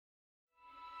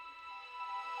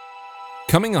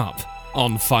Coming up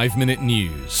on 5 Minute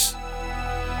News.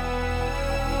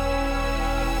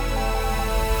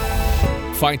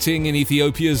 Fighting in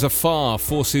Ethiopia's Afar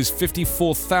forces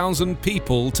 54,000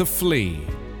 people to flee.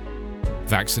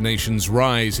 Vaccinations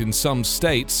rise in some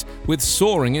states with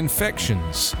soaring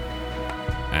infections.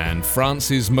 And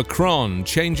France's Macron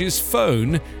changes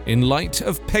phone in light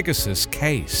of Pegasus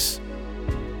case.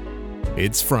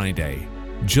 It's Friday,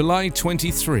 July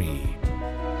 23.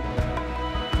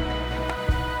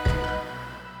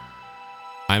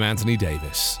 I'm Anthony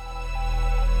Davis.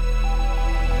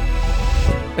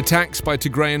 Attacks by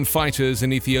Tigrayan fighters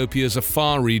in Ethiopia's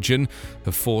Afar region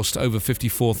have forced over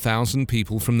 54,000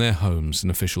 people from their homes, an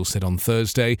official said on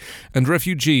Thursday, and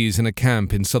refugees in a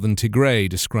camp in southern Tigray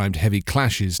described heavy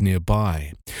clashes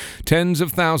nearby. Tens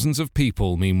of thousands of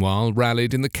people, meanwhile,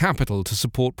 rallied in the capital to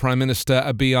support Prime Minister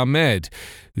Abiy Ahmed,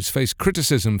 who's faced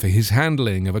criticism for his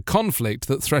handling of a conflict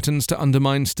that threatens to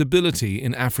undermine stability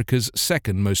in Africa's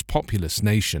second most populous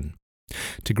nation.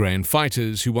 Tigrayan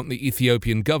fighters who want the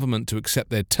Ethiopian government to accept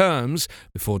their terms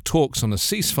before talks on a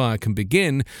ceasefire can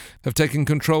begin have taken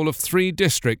control of 3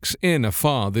 districts in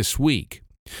Afar this week.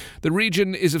 The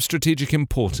region is of strategic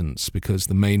importance because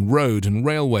the main road and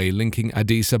railway linking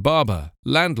Addis Ababa,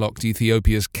 landlocked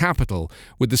Ethiopia's capital,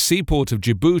 with the seaport of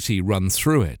Djibouti run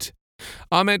through it.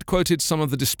 Ahmed quoted some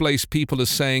of the displaced people as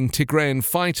saying Tigrayan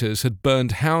fighters had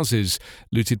burned houses,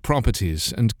 looted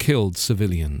properties and killed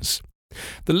civilians.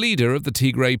 The leader of the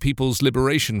Tigray People's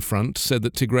Liberation Front said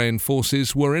that Tigrayan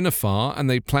forces were in Afar and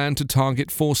they planned to target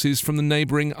forces from the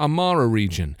neighbouring Amhara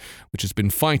region, which has been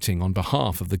fighting on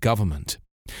behalf of the government.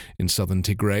 In southern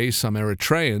Tigray, some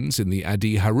Eritreans in the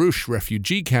Adi Harush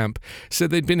refugee camp said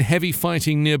they'd been heavy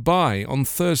fighting nearby on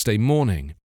Thursday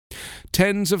morning.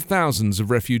 Tens of thousands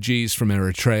of refugees from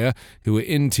Eritrea who were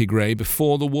in Tigray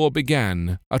before the war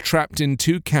began are trapped in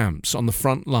 2 camps on the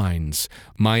front lines,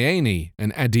 Mayeni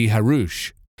and Adi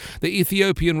Harush. The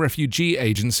Ethiopian refugee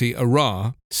agency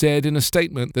ARA said in a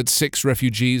statement that 6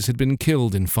 refugees had been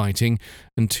killed in fighting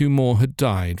and 2 more had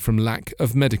died from lack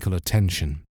of medical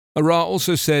attention. ARA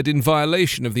also said in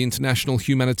violation of the international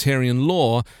humanitarian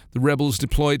law, the rebels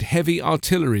deployed heavy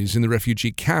artilleries in the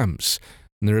refugee camps,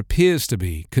 and there appears to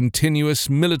be continuous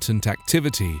militant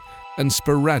activity and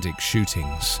sporadic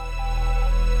shootings.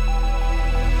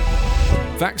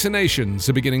 Vaccinations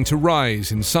are beginning to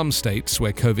rise in some states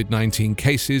where COVID-19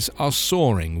 cases are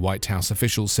soaring, White House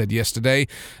officials said yesterday,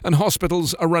 and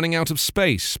hospitals are running out of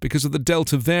space because of the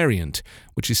Delta variant,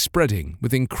 which is spreading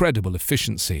with incredible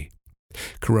efficiency.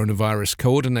 Coronavirus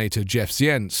coordinator Jeff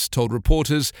Zients told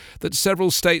reporters that several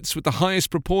states with the highest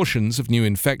proportions of new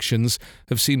infections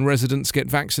have seen residents get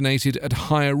vaccinated at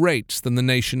higher rates than the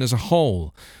nation as a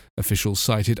whole. Officials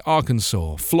cited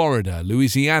Arkansas, Florida,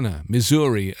 Louisiana,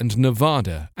 Missouri, and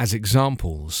Nevada as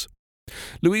examples.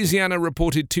 Louisiana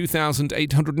reported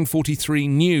 2,843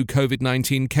 new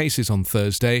COVID-19 cases on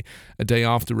Thursday, a day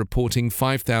after reporting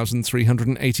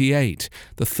 5,388,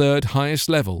 the third highest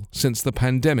level since the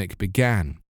pandemic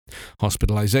began.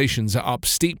 Hospitalizations are up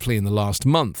steeply in the last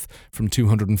month, from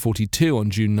 242 on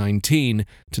June 19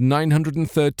 to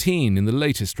 913 in the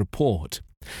latest report.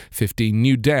 15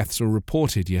 new deaths were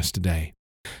reported yesterday.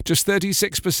 Just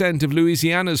 36% of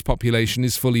Louisiana's population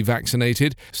is fully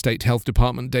vaccinated, state health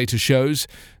department data shows.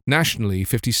 Nationally,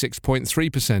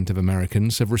 56.3% of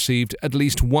Americans have received at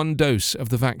least 1 dose of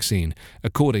the vaccine,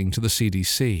 according to the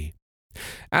CDC.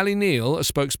 Ali Neal, a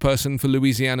spokesperson for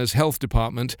Louisiana's health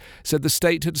department, said the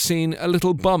state had seen a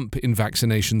little bump in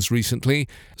vaccinations recently.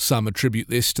 Some attribute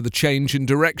this to the change in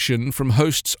direction from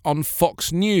hosts on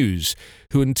Fox News,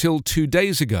 who until 2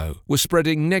 days ago were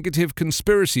spreading negative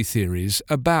conspiracy theories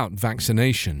about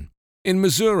vaccination. In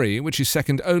Missouri, which is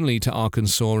second only to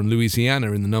Arkansas and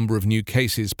Louisiana in the number of new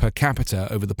cases per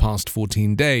capita over the past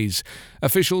 14 days,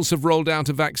 officials have rolled out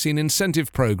a vaccine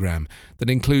incentive program that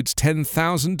includes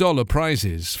 $10,000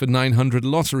 prizes for 900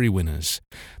 lottery winners.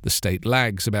 The state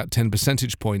lags about 10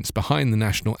 percentage points behind the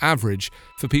national average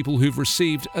for people who've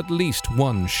received at least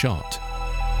 1 shot.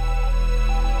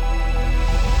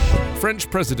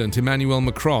 French President Emmanuel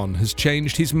Macron has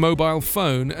changed his mobile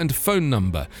phone and phone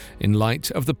number in light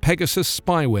of the Pegasus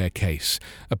spyware case,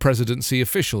 a presidency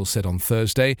official said on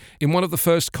Thursday in one of the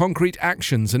first concrete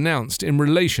actions announced in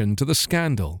relation to the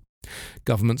scandal.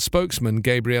 Government spokesman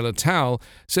Gabriel Attal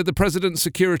said the president's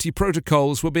security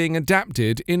protocols were being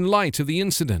adapted in light of the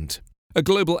incident. A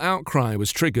global outcry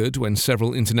was triggered when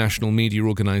several international media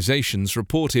organizations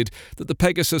reported that the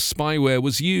Pegasus spyware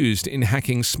was used in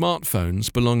hacking smartphones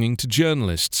belonging to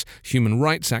journalists, human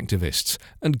rights activists,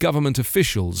 and government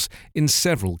officials in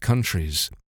several countries.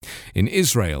 In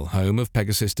Israel, home of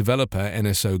Pegasus developer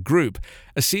NSO Group,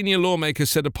 a senior lawmaker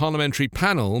said a parliamentary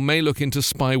panel may look into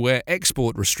spyware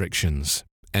export restrictions.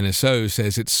 NSO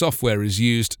says its software is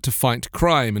used to fight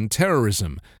crime and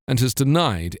terrorism and has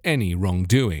denied any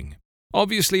wrongdoing.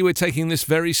 Obviously, we're taking this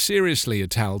very seriously,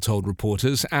 Attal told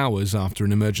reporters hours after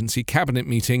an emergency cabinet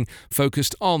meeting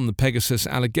focused on the Pegasus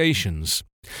allegations.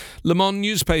 Le Monde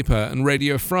newspaper and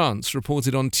Radio France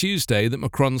reported on Tuesday that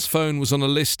Macron's phone was on a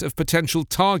list of potential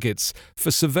targets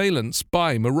for surveillance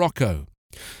by Morocco.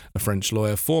 A French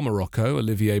lawyer for Morocco,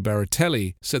 Olivier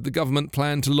Baratelli, said the government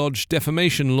planned to lodge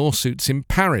defamation lawsuits in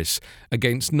Paris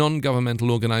against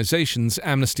non-governmental organisations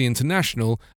Amnesty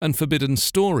International and Forbidden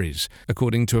Stories,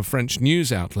 according to a French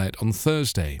news outlet on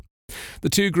Thursday. The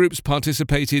two groups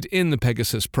participated in the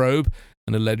Pegasus probe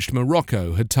and alleged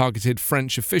Morocco had targeted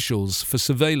French officials for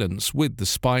surveillance with the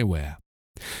spyware.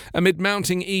 Amid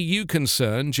mounting EU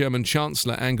concern, German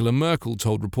Chancellor Angela Merkel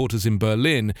told reporters in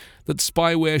Berlin that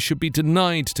spyware should be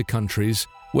denied to countries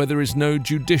where there is no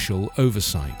judicial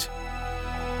oversight.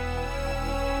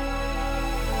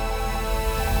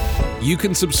 You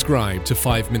can subscribe to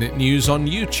 5 Minute News on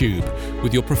YouTube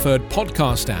with your preferred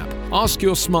podcast app. Ask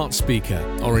your smart speaker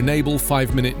or enable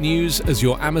 5 Minute News as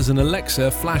your Amazon Alexa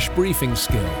flash briefing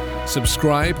skill.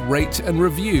 Subscribe, rate and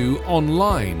review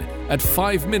online at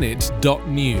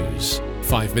 5minute.news.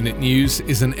 5 Minute News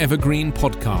is an evergreen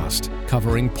podcast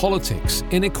covering politics,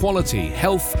 inequality,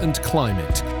 health and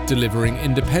climate, delivering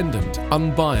independent,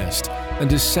 unbiased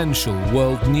and essential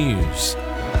world news.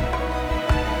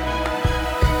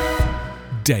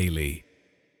 Daily.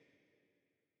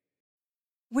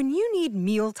 When you need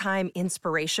mealtime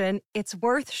inspiration, it's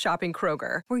worth shopping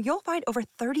Kroger, where you'll find over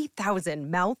 30,000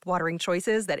 mouth-watering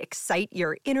choices that excite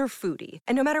your inner foodie.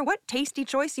 And no matter what tasty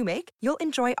choice you make, you'll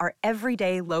enjoy our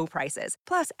everyday low prices,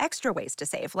 plus extra ways to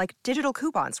save, like digital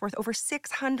coupons worth over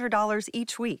 $600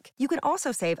 each week. You can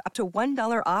also save up to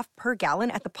 $1 off per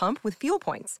gallon at the pump with fuel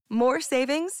points. More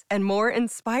savings and more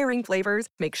inspiring flavors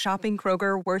make shopping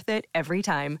Kroger worth it every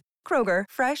time. Kroger,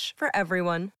 fresh for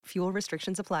everyone. Fuel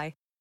restrictions apply.